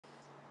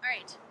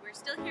Alright, we're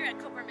still here at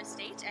Cobram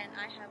Estate and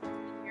I have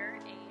here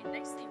a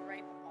nicely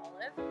ripe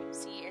olive. You can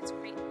see it's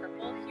quite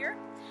purple here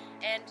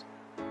and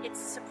it's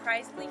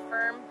surprisingly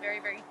firm, very,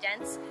 very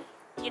dense.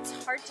 It's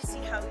hard to see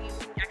how you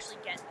can actually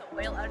get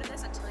the oil out of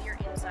this until you're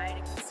inside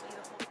and can see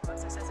the whole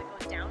process as it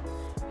goes down.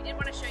 We did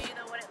want to show you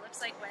though what it looks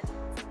like when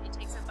somebody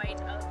takes a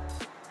bite of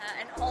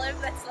an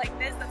olive that's like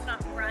this, that's not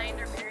brined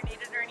or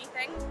marinated or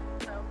anything.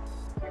 So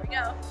here we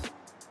go.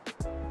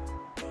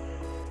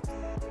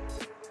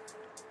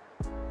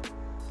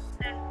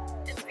 And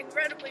it's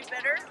incredibly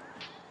bitter.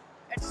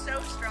 It's so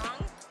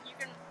strong. You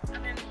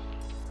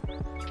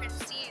can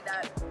see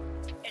that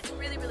it's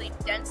really, really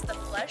dense, the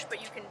flesh, but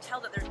you can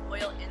tell that there's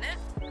oil in it.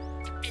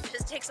 It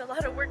just takes a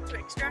lot of work to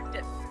extract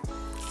it.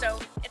 So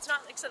it's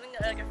not like something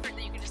like a fruit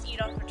that you can just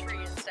eat off a tree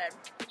instead.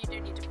 You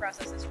do need to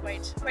process this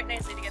quite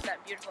nicely to get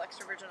that beautiful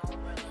extra virgin olive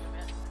oil out of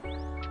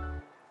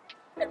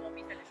it. And we'll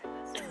be finishing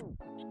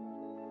this.